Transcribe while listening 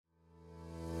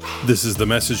This is the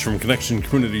message from Connection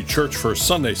Community Church for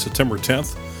Sunday, September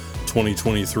 10th,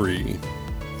 2023.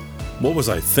 What was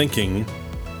I thinking,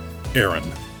 Aaron?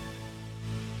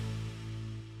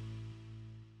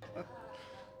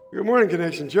 Good morning,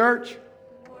 Connection Church.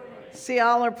 See,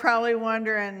 y'all are probably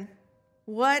wondering,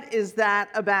 what is that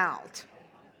about?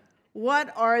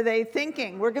 What are they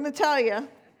thinking? We're going to tell you.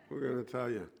 We're going to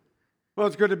tell you. Well,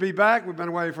 it's good to be back. We've been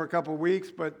away for a couple of weeks,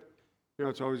 but you know,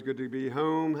 it's always good to be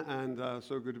home, and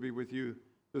so good to be with you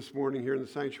this morning here in the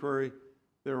sanctuary.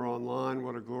 They're online.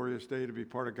 What a glorious day to be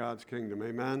part of God's kingdom.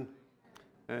 Amen?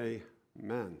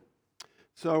 Amen.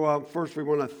 So first we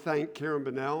want to thank Karen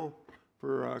Bonnell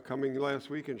for coming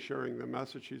last week and sharing the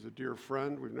message. She's a dear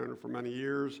friend. We've known her for many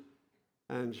years,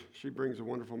 and she brings a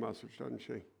wonderful message, doesn't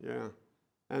she? Yeah.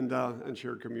 And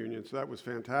shared communion. So that was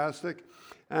fantastic.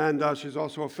 And she's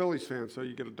also a Phillies fan, so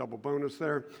you get a double bonus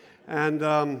there.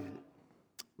 And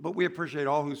but we appreciate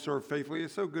all who serve faithfully.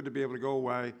 It's so good to be able to go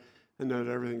away and know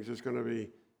that everything's just going to be,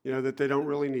 you know, that they don't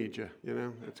really need you. You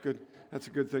know, it's good. That's a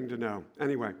good thing to know.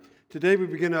 Anyway, today we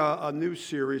begin a new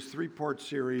series, three-part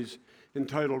series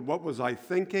entitled "What Was I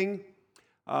Thinking?"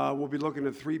 We'll be looking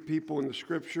at three people in the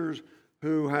scriptures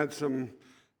who had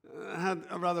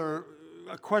a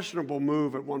questionable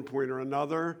move at one point or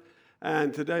another.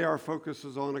 And today our focus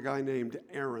is on a guy named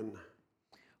Aaron.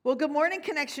 Well, good morning,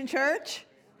 Connection Church.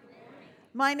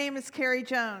 My name is Carrie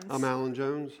Jones. I'm Alan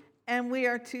Jones. And we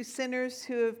are two sinners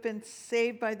who have been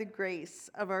saved by the grace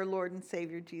of our Lord and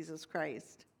Savior, Jesus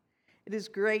Christ. It is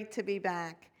great to be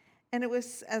back. And it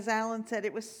was, as Alan said,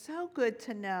 it was so good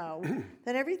to know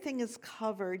that everything is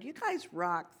covered. You guys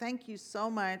rock. Thank you so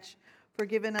much for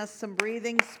giving us some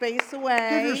breathing space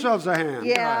away. Give yourselves a hand.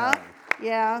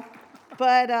 Yeah.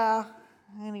 But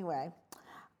anyway,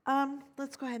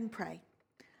 let's go ahead and pray.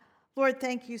 Lord,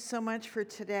 thank you so much for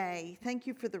today. Thank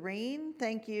you for the rain.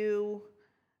 Thank you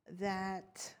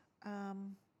that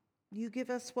you give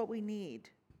us what we need.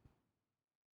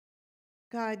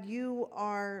 God, you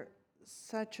are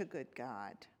such a good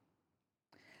God.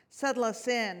 Settle us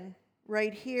in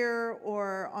right here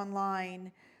or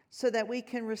online so that we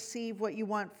can receive what you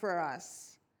want for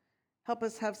us. Help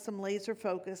us have some laser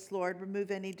focus, Lord.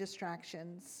 Remove any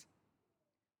distractions.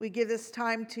 We give this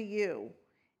time to you.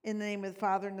 In the name of the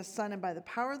Father, and the Son, and by the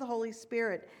power of the Holy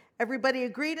Spirit. Everybody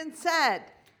agreed and said,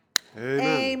 Amen.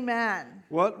 Amen.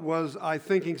 What was I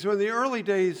thinking? So in the early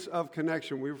days of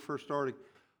Connection, we were first starting,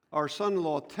 our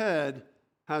son-in-law, Ted,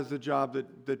 has the job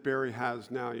that Barry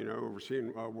has now, you know,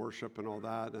 overseeing worship and all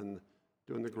that, and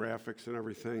doing the graphics and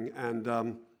everything.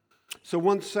 And so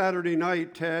one Saturday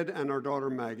night, Ted and our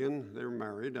daughter, Megan, they were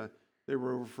married, they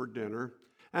were over for dinner.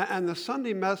 And the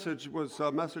Sunday message was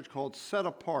a message called Set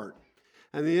Apart.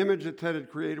 And the image that Ted had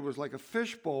created was like a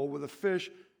fish bowl with a fish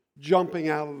jumping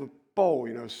out of the bowl,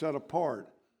 you know, set apart.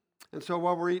 And so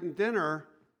while we're eating dinner,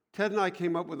 Ted and I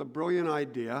came up with a brilliant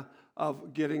idea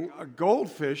of getting a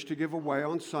goldfish to give away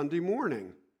on Sunday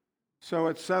morning. So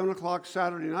at 7 o'clock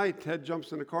Saturday night, Ted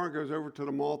jumps in the car and goes over to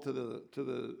the mall to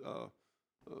the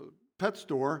pet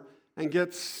store and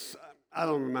gets, I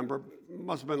don't remember,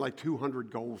 must have been like 200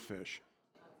 goldfish.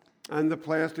 And the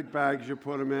plastic bags you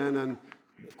put them in, and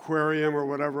aquarium or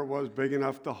whatever it was, big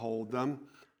enough to hold them,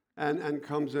 and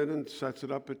comes in and sets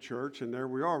it up at church, and there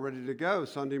we are, ready to go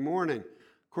Sunday morning.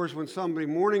 Of course, when Sunday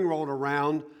morning rolled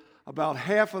around, about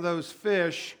half of those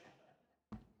fish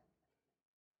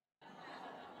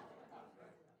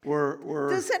were...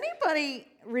 Does anybody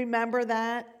remember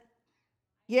that?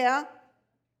 Yeah?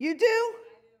 You do?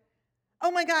 Oh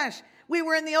my gosh. We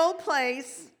were in the old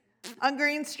place on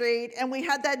Green Street, and we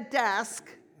had that desk,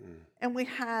 and we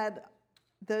had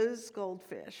those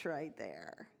goldfish right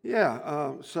there.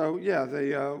 Yeah,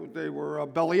 they were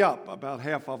belly up, about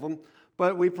half of them.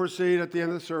 But we proceed at the end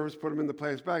of the service, put them in the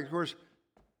plastic bag. Of course,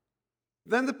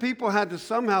 then the people had to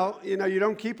somehow, you know, you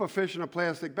don't keep a fish in a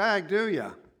plastic bag, do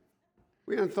you?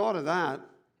 We hadn't thought of that.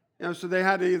 You know, so they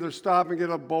had to either stop and get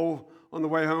a bowl on the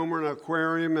way home or an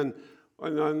aquarium and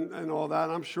all that.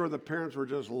 I'm sure the parents were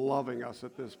just loving us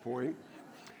at this point.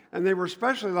 And they were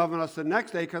especially loving us the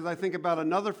next day because I think about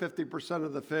another 50%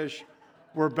 of the fish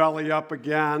were belly up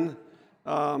again.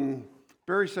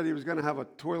 Barry said he was going to have a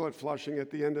toilet flushing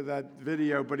at the end of that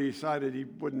video, but he decided he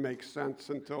wouldn't make sense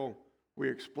until we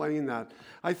explained that.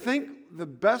 I think the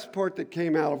best part that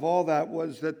came out of all that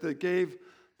was that they gave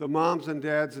the moms and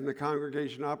dads in the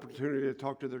congregation opportunity to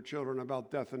talk to their children about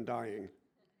death and dying,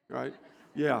 right?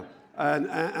 Yeah.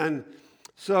 And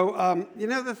so, you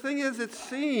know, the thing is, it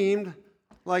seemed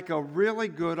like a really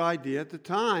good idea at the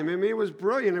time. I mean, it was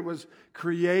brilliant. It was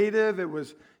creative. It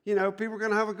was, you know, people were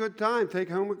going to have a good time, take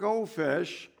home a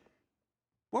goldfish.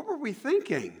 What were we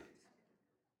thinking?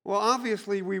 Well,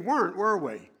 obviously we weren't, were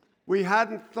we? We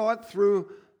hadn't thought through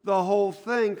the whole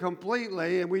thing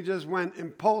completely, and we just went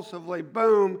impulsively,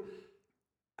 boom.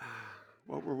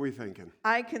 What were we thinking?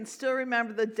 I can still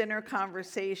remember the dinner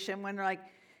conversation when they're like,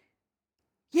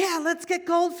 yeah, let's get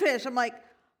goldfish. I'm like,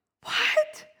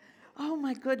 what? Oh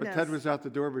my goodness. But Ted was out the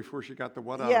door before she got the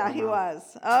what out Yeah, of her he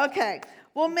mouth. was. Okay.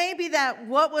 Well, maybe that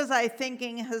what was I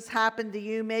thinking has happened to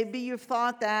you. Maybe you've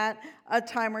thought that a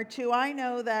time or two. I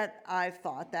know that I've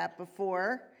thought that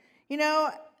before. You know,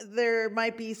 there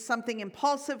might be something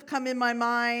impulsive come in my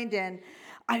mind and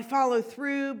I follow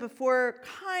through before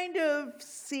kind of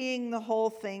seeing the whole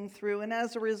thing through. And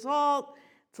as a result,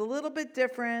 it's a little bit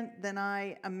different than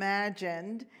I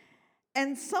imagined.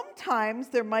 And sometimes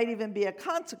there might even be a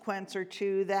consequence or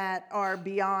two that are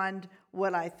beyond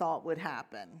what I thought would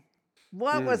happen.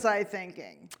 What was I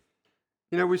thinking?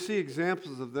 You know, we see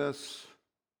examples of this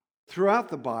throughout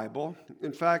the Bible.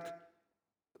 In fact,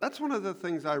 that's one of the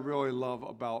things I really love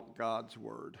about God's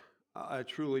Word. I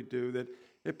truly do, that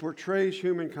it portrays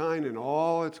humankind in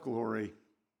all its glory,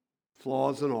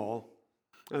 flaws and all.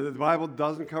 And the Bible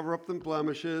doesn't cover up the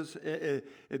blemishes.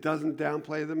 It doesn't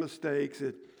downplay the mistakes.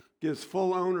 It gives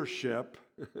full ownership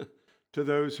to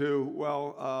those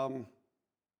who,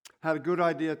 had a good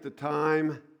idea at the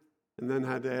time and then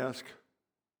had to ask,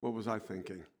 what was I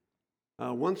thinking?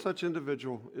 One such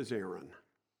individual is Aaron.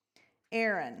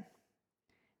 Aaron.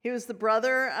 He was the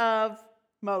brother of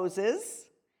Moses.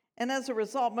 And as a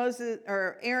result,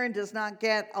 Aaron does not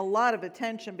get a lot of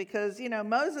attention because,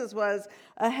 Moses was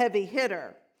a heavy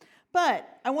hitter. But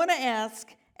I want to ask,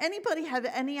 anybody have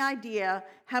any idea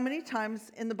how many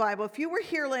times in the Bible, if you were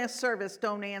here last service,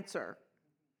 don't answer.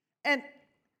 And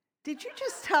did you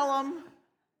just tell them?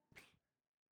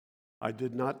 I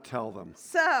did not tell them.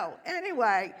 So,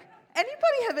 anyway,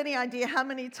 anybody have any idea how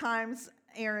many times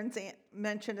Aaron's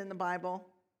mentioned in the Bible?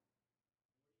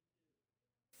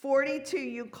 42.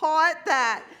 You caught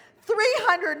that.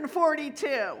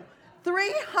 342.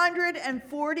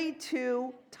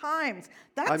 342 times.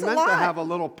 That's a lot. I meant to have a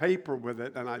little paper with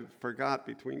it, and I forgot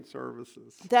between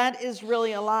services. That is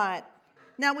really a lot.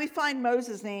 Now, we find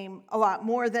Moses' name a lot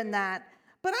more than that,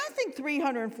 but I think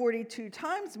 342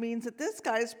 times means that this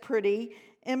guy's pretty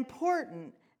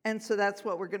important. And so that's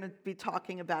what we're going to be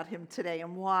talking about him today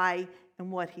and why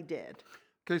and what he did.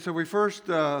 Okay, so we first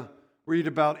read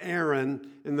about Aaron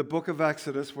in the book of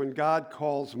Exodus when God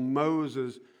calls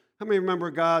Moses. How many remember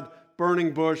God,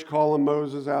 burning bush, calling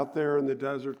Moses out there in the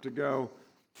desert to go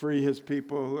free his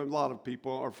people? A lot of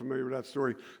people are familiar with that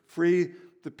story. Free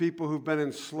the people who've been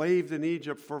enslaved in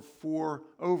Egypt for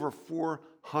over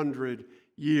 400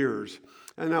 years.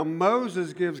 And now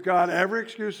Moses gives God every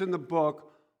excuse in the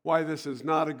book why this is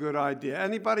not a good idea.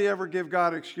 Anybody ever give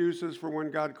God excuses for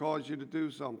when God calls you to do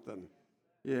something?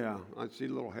 Yeah, I see a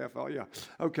little half out. Yeah,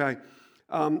 okay.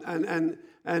 And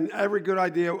every good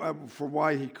idea for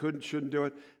why he shouldn't do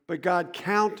it. But God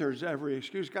counters every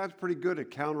excuse. God's pretty good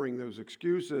at countering those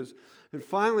excuses. And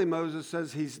finally, Moses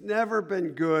says he's never been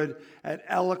good at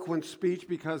eloquent speech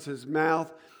because his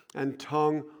mouth and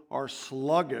tongue are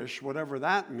sluggish, whatever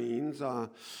that means. In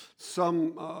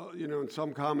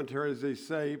some commentaries they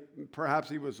say perhaps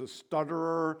he was a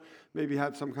stutterer, maybe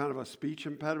had some kind of a speech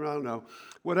impediment, I don't know.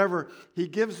 Whatever, he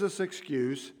gives this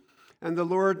excuse, and the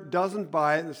Lord doesn't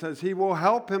buy it and says he will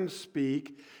help him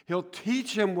speak. He'll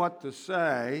teach him what to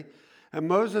say. And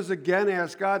Moses again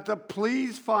asks God to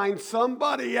please find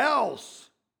somebody else.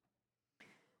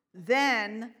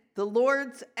 Then the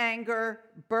Lord's anger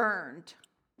burned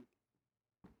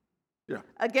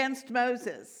against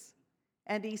Moses.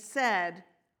 And he said,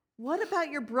 what about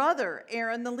your brother,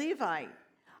 Aaron the Levite?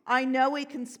 I know he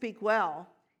can speak well.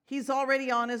 He's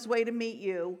already on his way to meet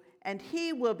you, and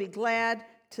he will be glad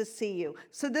to see you.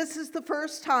 So this is the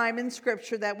first time in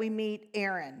Scripture that we meet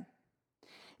Aaron.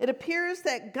 It appears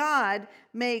that God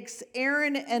makes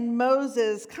Aaron and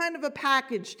Moses kind of a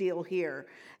package deal here.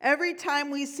 Every time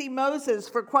we see Moses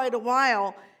for quite a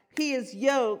while, he is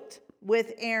yoked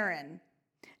with Aaron.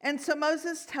 And so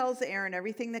Moses tells Aaron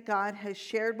everything that God has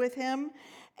shared with him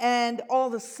and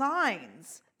all the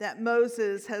signs that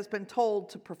Moses has been told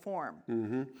to perform.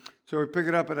 Mm-hmm. So we pick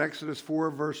it up at Exodus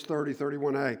 4, verse 30,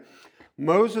 31a.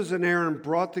 Moses and Aaron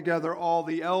brought together all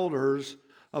the elders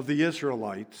of the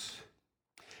Israelites,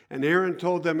 and Aaron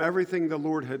told them everything the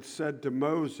Lord had said to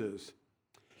Moses.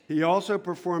 He also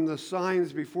performed the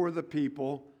signs before the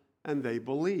people, and they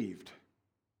believed.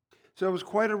 So it was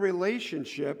quite a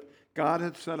relationship God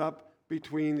had set up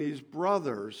between these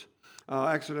brothers.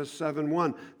 Exodus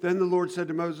 7:1. Then the Lord said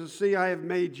to Moses, see, I have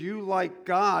made you like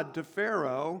God to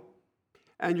Pharaoh,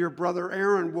 and your brother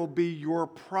Aaron will be your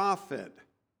prophet.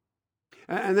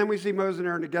 And then we see Moses and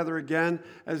Aaron together again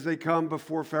as they come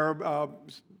before Pharaoh.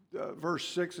 Verse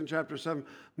 6 in chapter 7,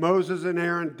 Moses and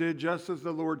Aaron did just as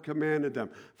the Lord commanded them.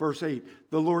 Verse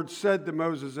 8, the Lord said to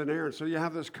Moses and Aaron. So you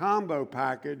have this combo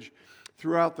package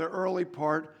throughout the early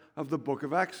part of the book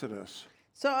of Exodus.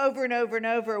 So over and over and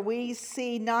over, we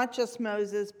see not just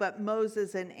Moses, but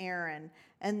Moses and Aaron,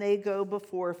 and they go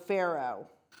before Pharaoh.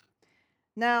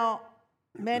 Now,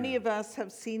 many of us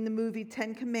have seen the movie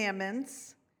 10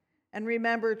 Commandments, and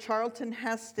remember Charlton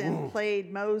Heston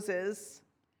played Moses.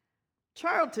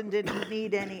 Charlton didn't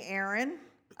need any Aaron.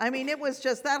 I mean, it was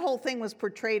just, that whole thing was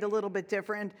portrayed a little bit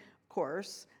different, of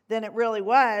course, than it really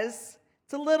was.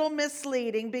 It's a little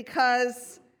misleading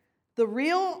because the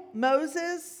real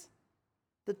Moses,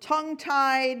 the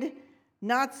tongue-tied,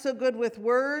 not so good with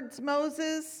words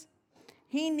Moses,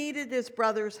 he needed his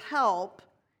brother's help,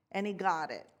 and he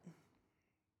got it.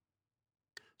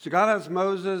 So God has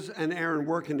Moses and Aaron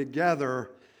working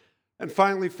together, and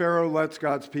finally Pharaoh lets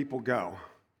God's people go.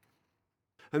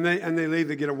 And they leave,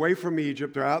 they get away from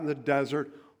Egypt, they're out in the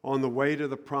desert on the way to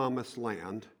the promised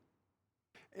land.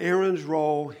 Aaron's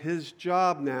role, his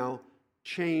job now,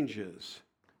 changes.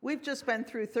 We've just been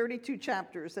through 32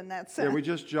 chapters in that sense. Yeah, we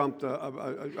just jumped,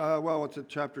 well, it's at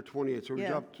chapter 28, so we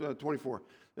jumped 24,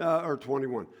 or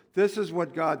 21. This is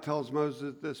what God tells Moses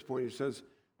at this point. He says,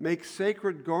 make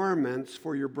sacred garments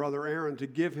for your brother Aaron to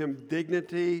give him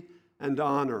dignity and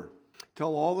honor.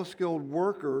 Tell all the skilled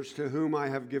workers to whom I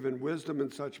have given wisdom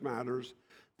in such matters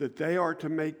that they are to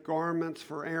make garments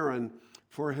for Aaron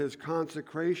for his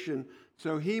consecration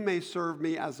so he may serve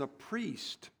me as a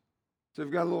priest. So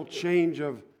we've got a little change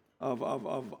of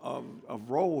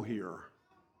role here.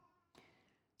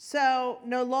 So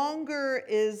no longer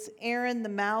is Aaron the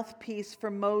mouthpiece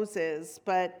for Moses,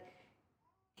 but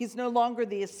he's no longer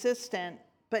the assistant,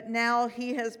 but now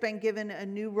he has been given a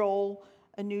new role,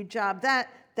 a new job.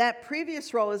 That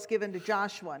previous role is given to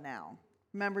Joshua now.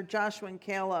 Remember Joshua and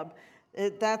Caleb.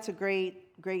 That's a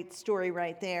great story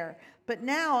right there. But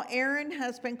now Aaron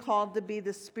has been called to be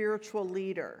the spiritual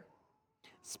leader.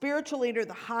 Spiritual leader,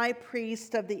 the high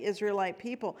priest of the Israelite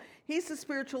people. He's the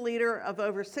spiritual leader of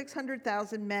over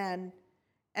 600,000 men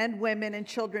and women and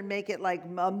children, make it like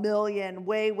a million,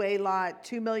 way lot,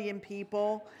 2 million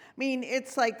people. I mean,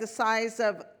 it's like the size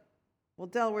of, well,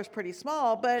 Delaware's pretty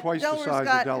small, but twice Delaware's the size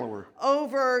got of Delaware.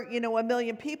 Over, 1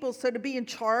 million people. So to be in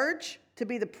charge, to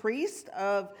be the priest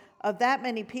of that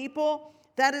many people,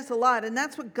 that is a lot. And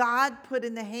that's what God put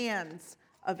in the hands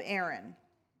of Aaron.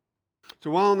 So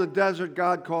while in the desert,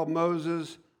 God called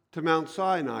Moses to Mount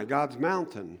Sinai, God's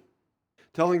mountain,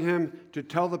 telling him to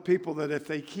tell the people that if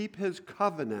they keep his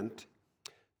covenant,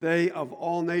 they of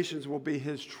all nations will be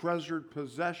his treasured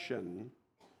possession,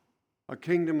 a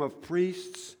kingdom of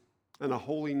priests and a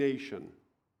holy nation.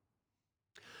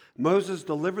 Moses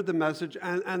delivered the message,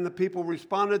 and the people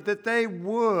responded that they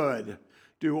would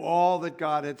do all that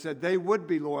God had said. They would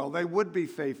be loyal. They would be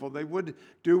faithful. They would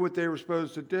do what they were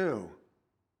supposed to do.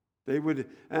 They would,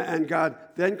 and God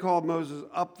then called Moses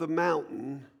up the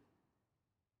mountain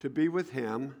to be with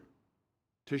him,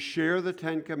 to share the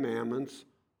 10 Commandments,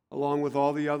 along with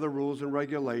all the other rules and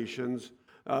regulations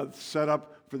set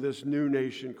up for this new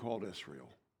nation called Israel.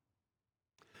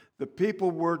 The people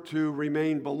were to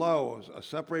remain below,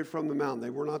 separated from the mountain.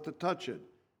 They were not to touch it.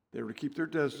 They were to keep their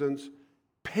distance,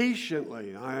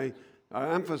 patiently, I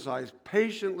emphasize,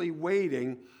 patiently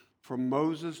waiting for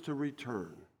Moses to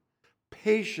return.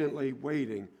 Patiently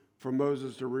waiting for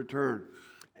Moses to return.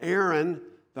 Aaron,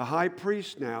 the high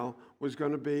priest now, was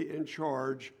going to be in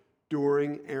charge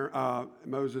during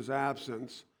Moses'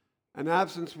 absence, an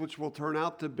absence which will turn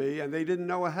out to be, and they didn't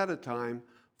know ahead of time,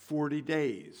 40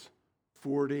 days.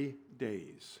 40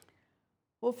 days.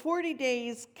 Well, 40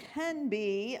 days can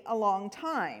be a long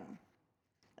time,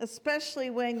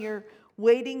 especially when you're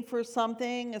waiting for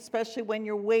something, especially when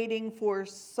you're waiting for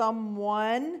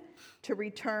someone to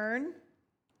return,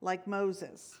 like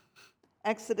Moses.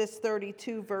 Exodus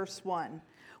 32, verse 1.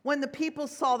 When the people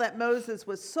saw that Moses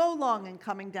was so long in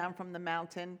coming down from the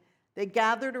mountain, they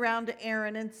gathered around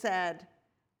Aaron and said,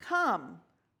 "Come,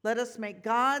 let us make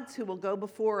gods who will go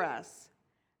before us.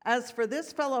 As for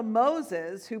this fellow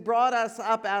Moses, who brought us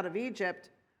up out of Egypt,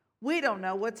 we don't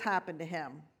know what's happened to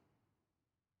him."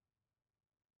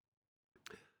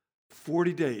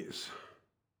 40 days.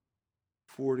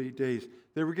 40 days.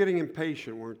 They were getting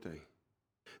impatient, weren't they?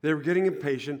 They were getting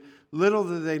impatient. Little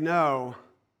did they know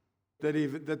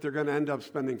that they're going to end up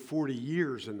spending 40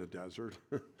 years in the desert.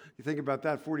 You think about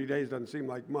that, 40 days doesn't seem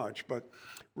like much, but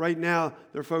right now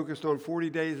they're focused on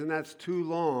 40 days, and that's too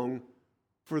long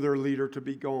for their leader to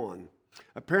be gone.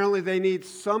 Apparently they need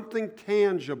something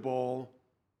tangible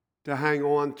to hang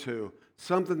on to,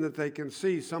 something that they can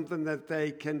see, something that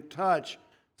they can touch,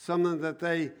 something that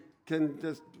they can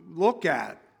just look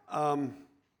at. And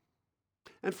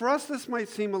for us, this might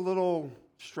seem a little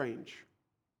strange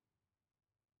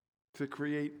to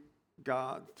create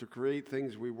God, to create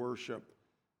things we worship.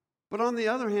 But on the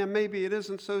other hand, maybe it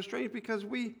isn't so strange because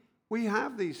we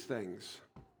have these things.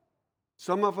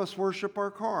 Some of us worship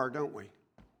our car, don't we?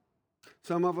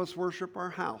 Some of us worship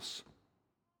our house.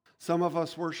 Some of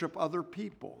us worship other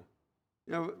people.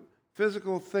 You know,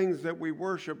 physical things that we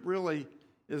worship really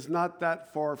is not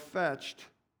that far-fetched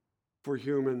for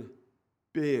human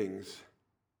beings.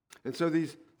 And so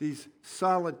these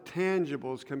solid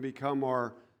tangibles can become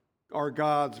our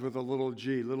gods with a little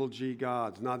g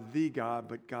gods, not the God,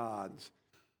 but gods.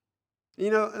 You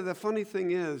know, the funny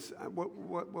thing is, what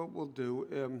we'll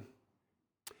do,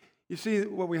 you see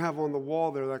what we have on the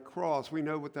wall there, that cross, we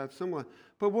know what that's similar,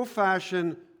 but we'll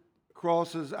fashion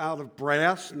crosses out of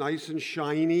brass, nice and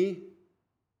shiny.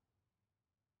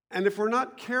 And if we're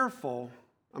not careful,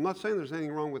 I'm not saying there's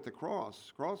anything wrong with the cross.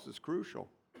 The cross is crucial.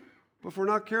 But if we're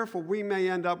not careful, we may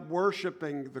end up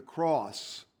worshiping the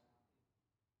cross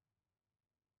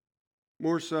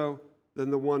more so than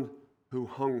the one who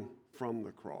hung from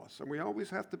the cross. And we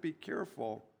always have to be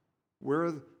careful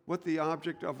what the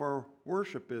object of our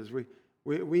worship is.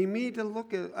 We need to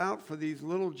look out for these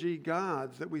little g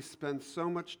gods that we spend so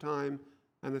much time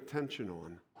and attention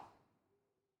on.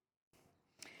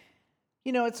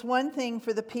 You know, it's one thing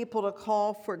for the people to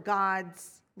call for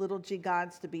gods, little g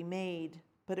gods, to be made,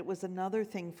 but it was another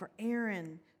thing for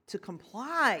Aaron to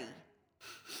comply.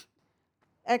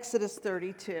 Exodus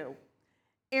 32.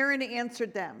 Aaron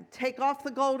answered them, "Take off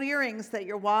the gold earrings that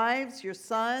your wives, your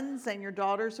sons, and your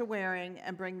daughters are wearing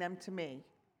and bring them to me."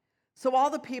 So all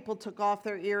the people took off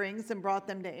their earrings and brought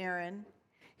them to Aaron.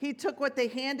 He took what they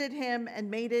handed him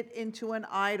and made it into an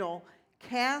idol,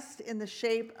 cast in the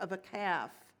shape of a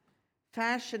calf,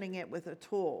 fashioning it with a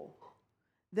tool.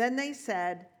 Then they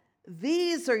said,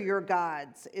 "These are your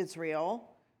gods,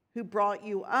 Israel, who brought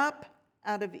you up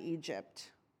out of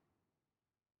Egypt."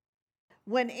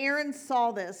 When Aaron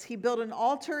saw this, he built an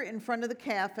altar in front of the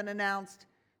calf and announced,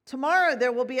 "Tomorrow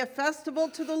there will be a festival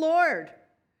to the Lord."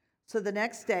 So the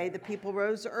next day, the people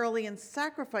rose early and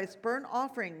sacrificed burnt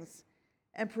offerings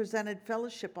and presented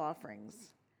fellowship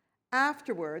offerings.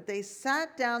 Afterward, they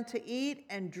sat down to eat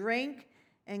and drink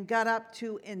and got up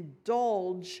to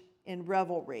indulge in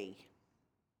revelry.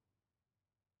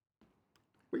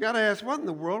 We got to ask, what in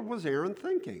the world was Aaron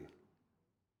thinking?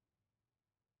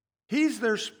 He's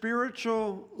their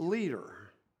spiritual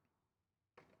leader.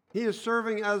 He is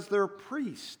serving as their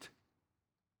priest.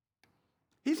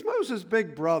 He's Moses'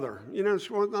 big brother. You know,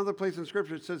 another place in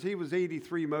Scripture it says he was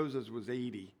 83, Moses was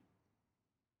 80.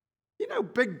 You know,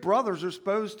 big brothers are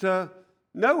supposed to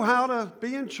know how to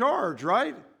be in charge,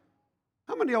 right?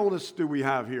 How many oldest do we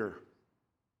have here?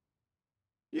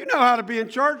 You know how to be in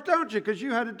charge, don't you? Because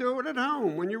you had to do it at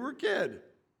home when you were a kid.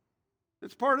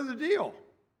 It's part of the deal.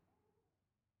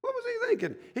 What was he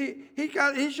thinking?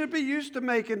 He should be used to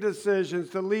making decisions,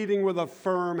 to leading with a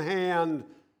firm hand,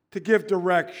 to give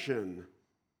direction.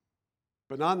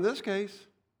 But not in this case.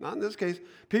 Not in this case.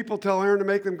 People tell Aaron to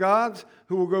make them gods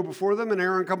who will go before them, and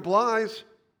Aaron complies,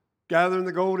 gathering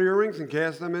the gold earrings and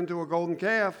cast them into a golden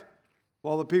calf,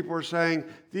 while the people are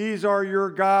saying, "These are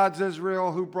your gods,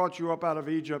 Israel, who brought you up out of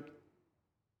Egypt."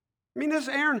 I mean, this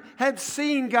Aaron had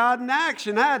seen God in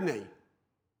action, hadn't he?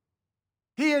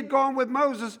 He had gone with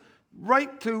Moses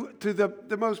right to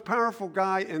the most powerful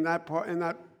guy in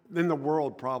the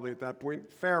world, probably at that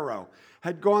point, Pharaoh.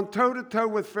 Had gone toe-to-toe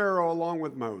with Pharaoh along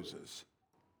with Moses.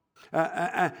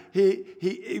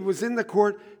 He was in the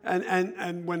court,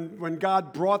 and when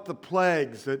God brought the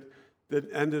plagues that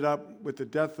ended up with the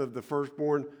death of the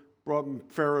firstborn,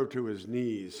 brought Pharaoh to his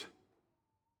knees.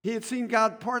 He had seen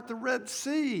God part the Red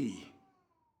Sea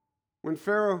when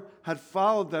Pharaoh had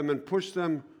followed them and pushed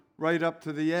them right up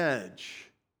to the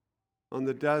edge on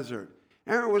the desert.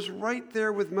 Aaron was right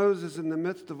there with Moses in the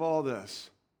midst of all this.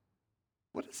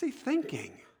 What is he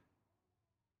thinking?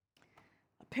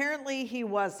 Apparently he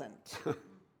wasn't.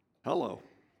 Hello.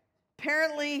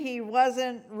 Apparently he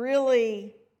wasn't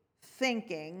really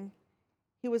thinking.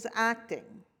 He was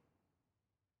acting.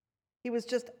 He was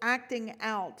just acting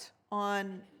out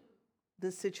on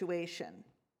the situation.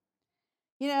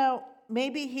 You know,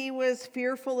 maybe he was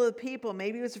fearful of the people.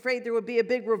 Maybe he was afraid there would be a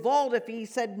big revolt if he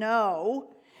said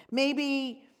no.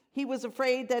 Maybe he was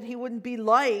afraid that he wouldn't be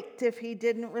liked if he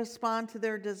didn't respond to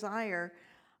their desire.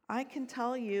 I can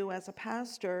tell you as a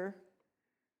pastor,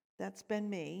 that's been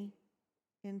me.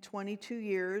 In 22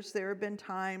 years, there have been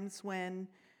times when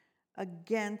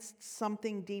against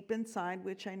something deep inside,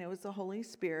 which I know is the Holy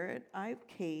Spirit, I've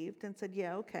caved and said,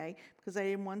 yeah, okay, because I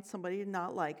didn't want somebody to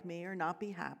not like me or not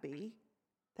be happy.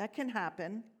 That can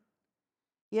happen.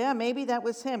 Yeah, maybe that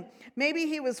was him. Maybe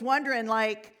he was wondering,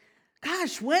 like,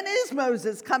 gosh, when is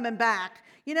Moses coming back?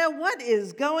 What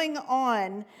is going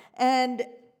on? And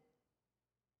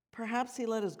perhaps he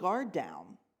let his guard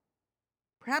down.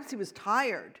 Perhaps he was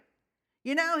tired.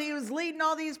 He was leading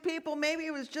all these people. Maybe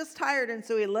he was just tired, and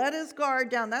so he let his guard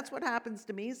down. That's what happens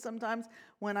to me sometimes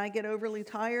when I get overly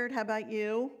tired. How about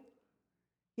you?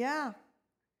 Yeah.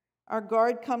 Our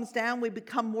guard comes down. We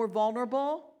become more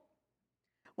vulnerable.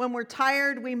 When we're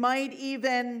tired, we might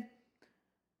even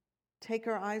take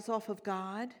our eyes off of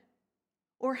God.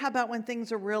 Or how about when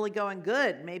things are really going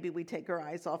good? Maybe we take our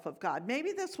eyes off of God.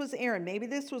 Maybe this was Aaron. Maybe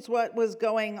this was what was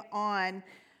going on.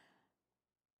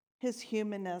 His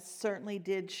humanness certainly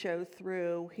did show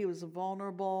through. He was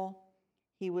vulnerable.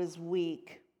 He was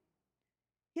weak.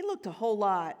 He looked a whole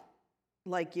lot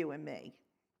like you and me.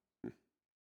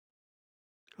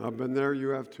 I've been there. You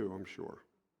have too, I'm sure,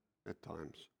 at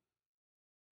times.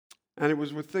 And it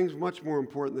was with things much more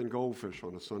important than goldfish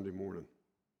on a Sunday morning.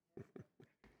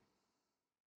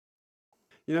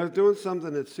 Doing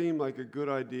something that seemed like a good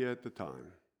idea at the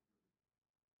time,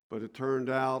 but it turned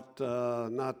out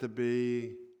not to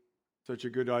be such a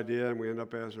good idea, and we end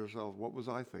up asking ourselves, what was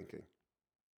I thinking?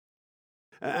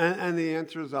 And the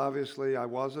answer is obviously I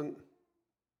wasn't.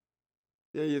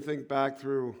 Yeah, you think back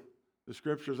through the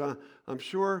scriptures. I'm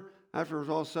sure after it was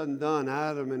all said and done,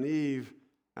 Adam and Eve,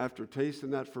 after tasting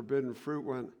that forbidden fruit,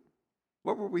 went,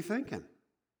 what were we thinking?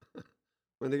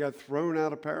 When they got thrown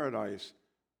out of paradise,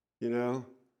 the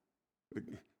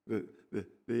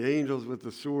angels with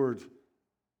the swords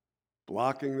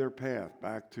blocking their path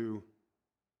back to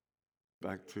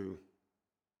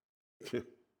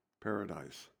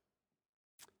paradise.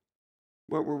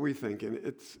 What were we thinking?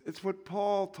 It's what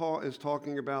Paul is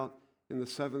talking about in the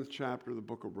 7th chapter of the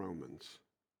book of Romans.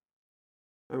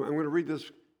 I'm going to read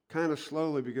this kind of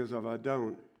slowly because if I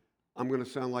don't, I'm going to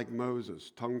sound like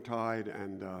Moses, tongue-tied,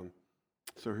 and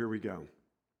so here we go.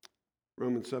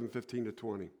 Romans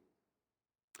 7:15-20.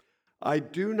 I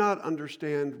do not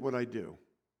understand what I do.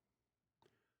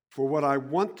 For what I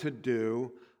want to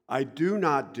do, I do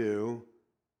not do,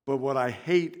 but what I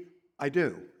hate, I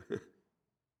do.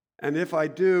 And if I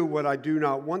do what I do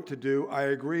not want to do, I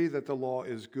agree that the law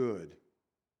is good.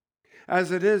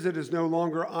 As it is no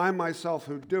longer I myself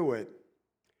who do it,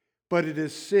 but it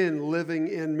is sin living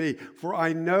in me. For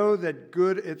I know that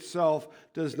good itself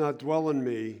does not dwell in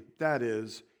me, that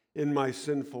is, in my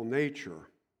sinful nature.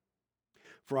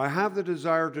 For I have the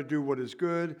desire to do what is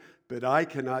good, but I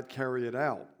cannot carry it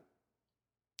out.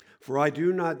 For I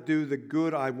do not do the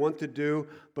good I want to do,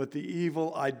 but the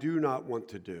evil I do not want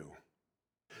to do.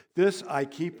 This I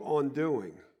keep on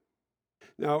doing.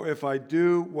 Now, if I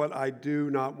do what I do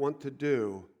not want to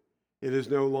do, it is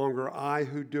no longer I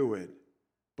who do it,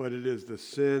 but it is the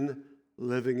sin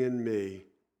living in me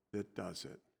that does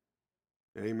it.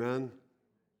 Amen?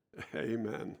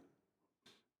 Amen.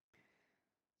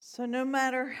 So no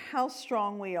matter how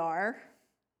strong we are,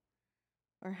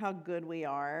 or how good we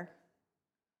are,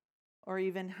 or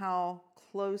even how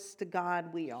close to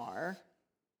God we are,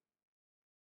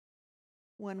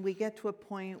 when we get to a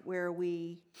point where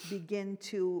we begin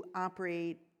to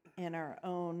operate in our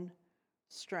own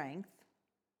strength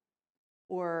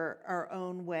or our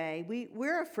own way,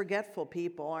 we're a forgetful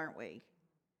people, aren't we?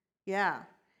 Yeah.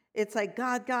 It's like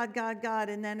God, God, God, God,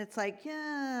 and then it's like,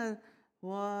 yeah,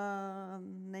 well,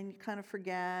 and then you kind of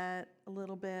forget a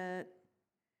little bit.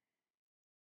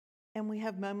 And we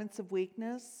have moments of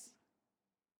weakness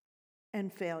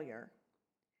and failure.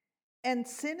 And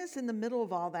sin is in the middle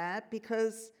of all that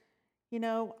because,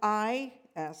 I,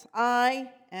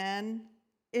 and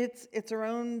it's our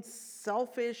own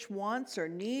selfish wants or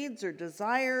needs or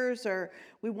desires, or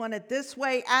we want it this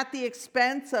way at the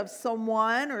expense of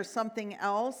someone or something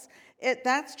else.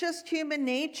 That's just human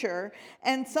nature.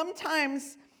 And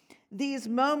sometimes these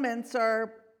moments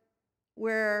are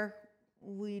where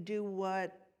we do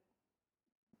what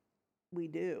we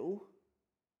do.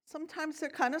 Sometimes they're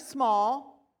kind of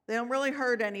small. They don't really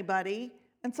hurt anybody.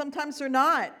 And sometimes they're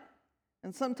not.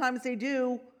 And sometimes they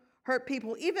do hurt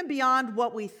people even beyond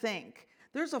what we think.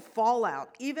 There's a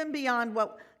fallout even beyond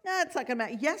what, it's not going to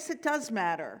matter. Yes, it does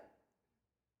matter.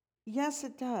 Yes,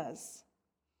 it does.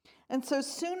 And so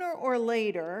sooner or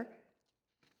later,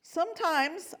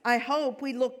 sometimes I hope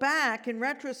we look back in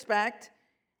retrospect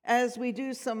as we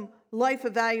do some life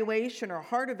evaluation or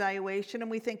heart evaluation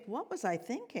and we think, what was I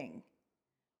thinking?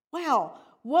 Wow,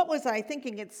 what was I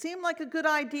thinking? It seemed like a good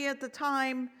idea at the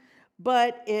time,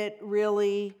 but it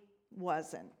really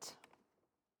wasn't.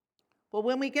 Well,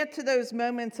 when we get to those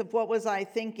moments of what was I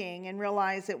thinking and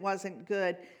realize it wasn't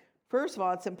good, first of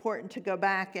all, it's important to go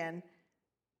back and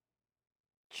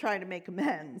try to make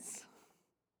amends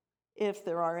if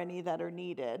there are any that are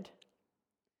needed.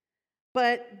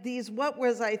 But these what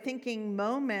was I thinking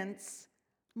moments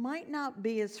might not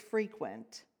be as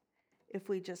frequent if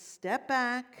we just step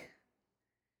back,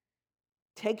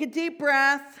 take a deep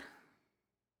breath,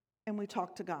 and we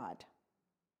talk to God.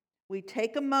 We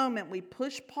take a moment, we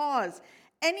push pause.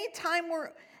 Anytime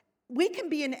we can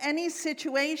be in any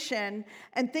situation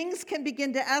and things can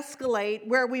begin to escalate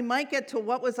where we might get to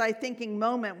what was I thinking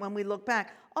moment when we look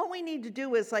back. All we need to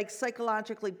do is like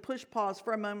psychologically push pause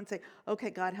for a moment and say, okay,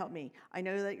 God, help me. I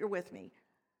know that you're with me.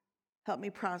 Help me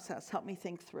process, help me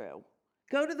think through.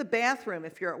 Go to the bathroom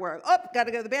if you're at work. Oh, got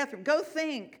to go to the bathroom. Go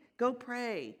think, go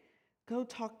pray, go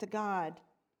talk to God.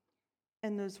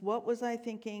 And those what was I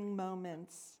thinking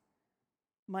moments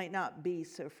might not be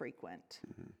so frequent.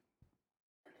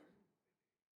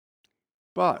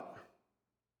 But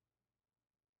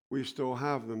we still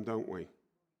have them, don't we?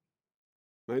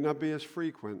 Might not be as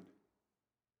frequent,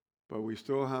 but we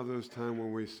still have those times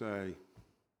when we say,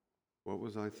 what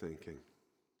was I thinking?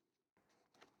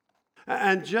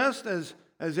 And just as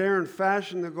Aaron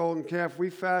fashioned the golden calf, we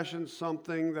fashioned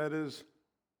something that is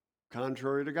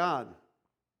contrary to God,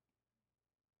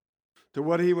 to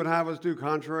what he would have us do,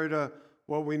 contrary to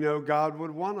what we know God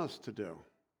would want us to do.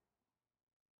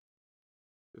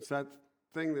 It's that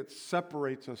thing that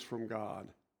separates us from God.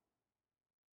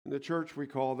 In the church, we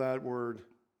call that word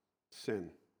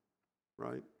sin,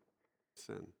 right?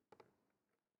 Sin.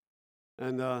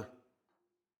 And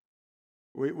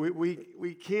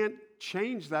we can't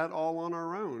change that all on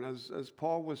our own. As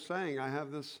Paul was saying, I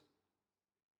have this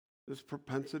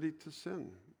propensity to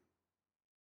sin.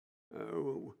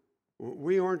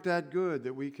 We aren't that good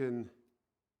that we can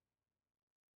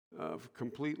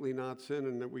completely not sin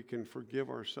and that we can forgive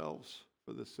ourselves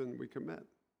for the sin we commit.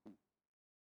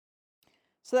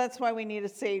 So that's why we need a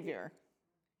Savior.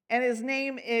 And his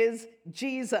name is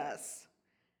Jesus.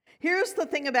 Here's the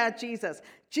thing about Jesus.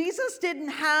 Jesus didn't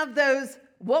have those,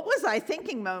 what was I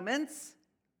thinking moments?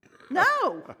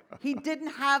 No, he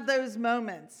didn't have those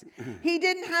moments. He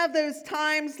didn't have those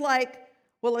times like,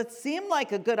 well, it seemed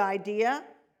like a good idea.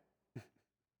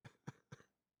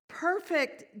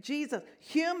 Perfect Jesus.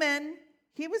 Human,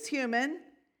 he was human,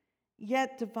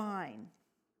 yet divine.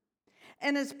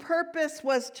 And his purpose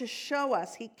was to show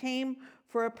us, he came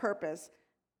for a purpose,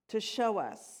 to show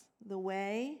us the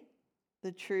way,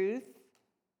 the truth,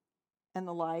 and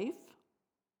the life.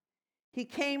 He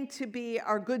came to be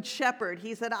our good shepherd.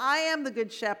 He said, I am the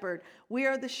good shepherd. We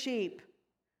are the sheep.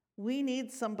 We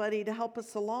need somebody to help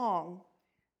us along,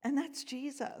 and that's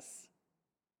Jesus.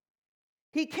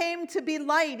 He came to be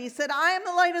light. He said, I am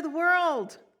the light of the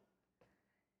world.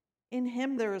 In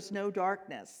him there is no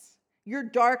darkness. Your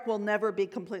dark will never be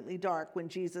completely dark when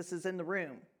Jesus is in the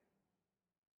room.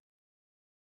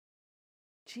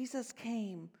 Jesus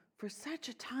came for such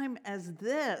a time as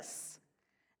this,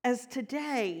 as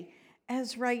today,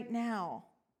 as right now.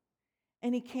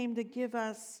 And he came to give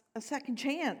us a second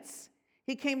chance.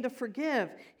 He came to forgive.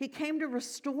 He came to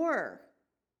restore.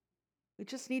 We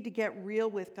just need to get real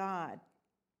with God.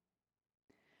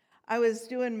 I was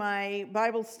doing my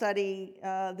Bible study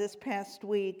this past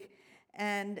week,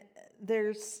 and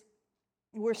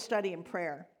we're studying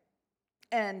prayer.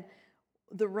 And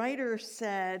the writer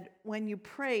said, when you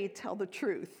pray, tell the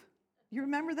truth. You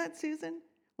remember that, Susan?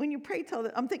 When you pray,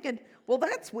 I'm thinking, well,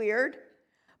 that's weird.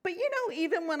 But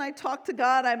even when I talk to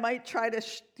God, I might try to,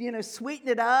 sweeten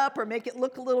it up or make it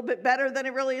look a little bit better than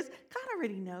it really is. God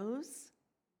already knows.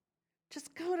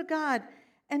 Just go to God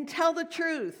and tell the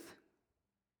truth.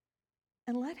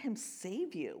 And let him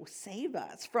save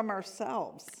us from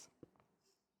ourselves.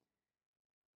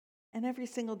 And every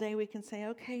single day we can say,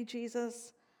 okay,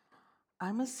 Jesus,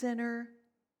 I'm a sinner.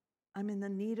 I'm in the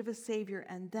need of a Savior,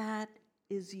 and that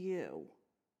is you.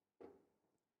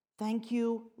 Thank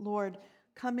you, Lord.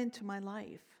 Come into my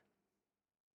life.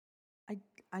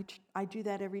 I do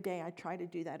that every day. I try to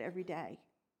do that every day.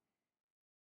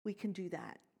 We can do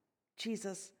that.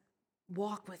 Jesus,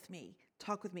 walk with me.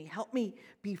 Talk with me. Help me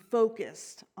be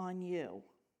focused on you.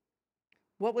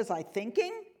 What was I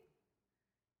thinking?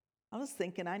 I was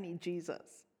thinking I need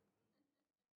Jesus.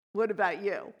 What about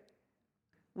you?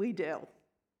 We do.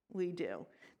 We do.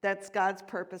 That's God's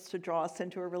purpose, to draw us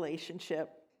into a relationship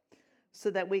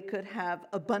so that we could have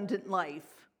abundant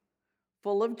life,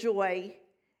 full of joy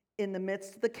in the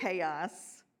midst of the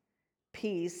chaos,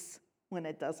 peace when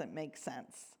it doesn't make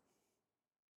sense.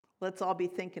 Let's all be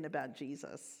thinking about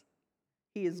Jesus.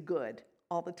 He is good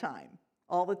all the time.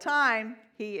 All the time,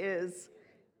 he is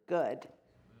good.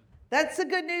 That's the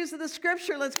good news of the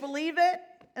scripture. Let's believe it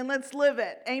and let's live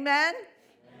it. Amen?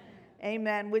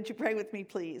 Amen. Would you pray with me,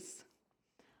 please?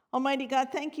 Almighty God,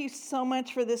 thank you so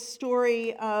much for this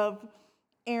story of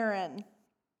Aaron.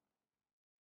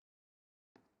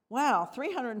 Wow,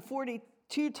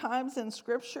 342 times in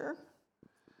Scripture.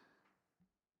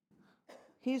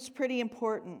 He's pretty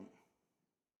important.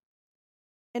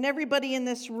 And everybody in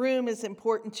this room is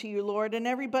important to you, Lord. And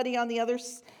everybody on the other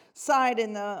side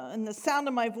and the sound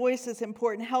of my voice is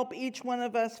important. Help each one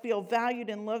of us feel valued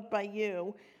and loved by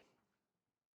you.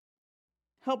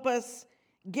 Help us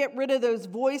get rid of those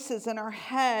voices in our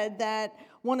head that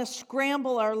want to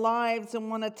scramble our lives and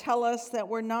want to tell us that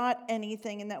we're not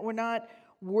anything and that we're not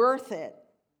worth it.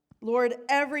 Lord,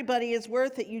 everybody is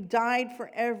worth it. You died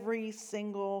for every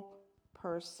single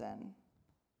person.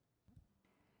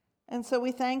 And so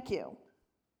we thank you.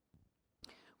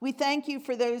 We thank you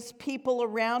for those people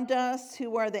around us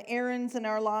who are the Aarons in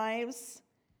our lives,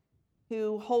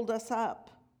 who hold us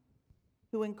up,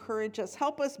 who encourage us.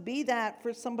 Help us be that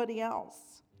for somebody else.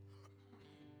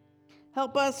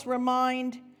 Help us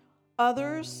remind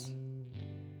others,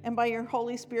 and by your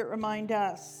Holy Spirit, remind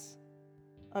us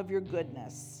of your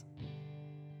goodness.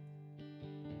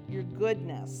 Your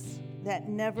goodness that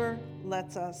never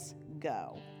lets us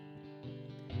go.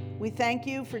 We thank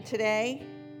you for today,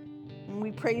 and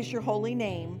we praise your holy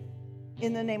name.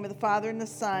 In the name of the Father, and the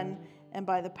Son, and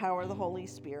by the power of the Holy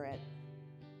Spirit.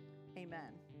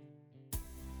 Amen.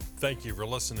 Thank you for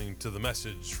listening to the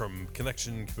message from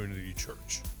Connection Community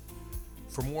Church.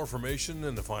 For more information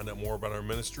and to find out more about our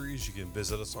ministries, you can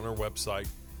visit us on our website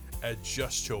at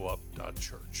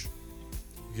justshowup.church.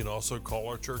 You can also call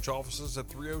our church offices at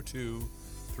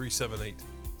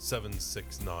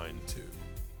 302-378-7692.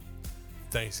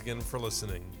 Thanks again for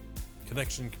listening.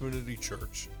 Connection Community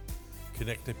Church,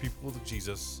 connecting people with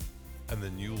Jesus and the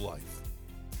new life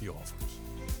he offers.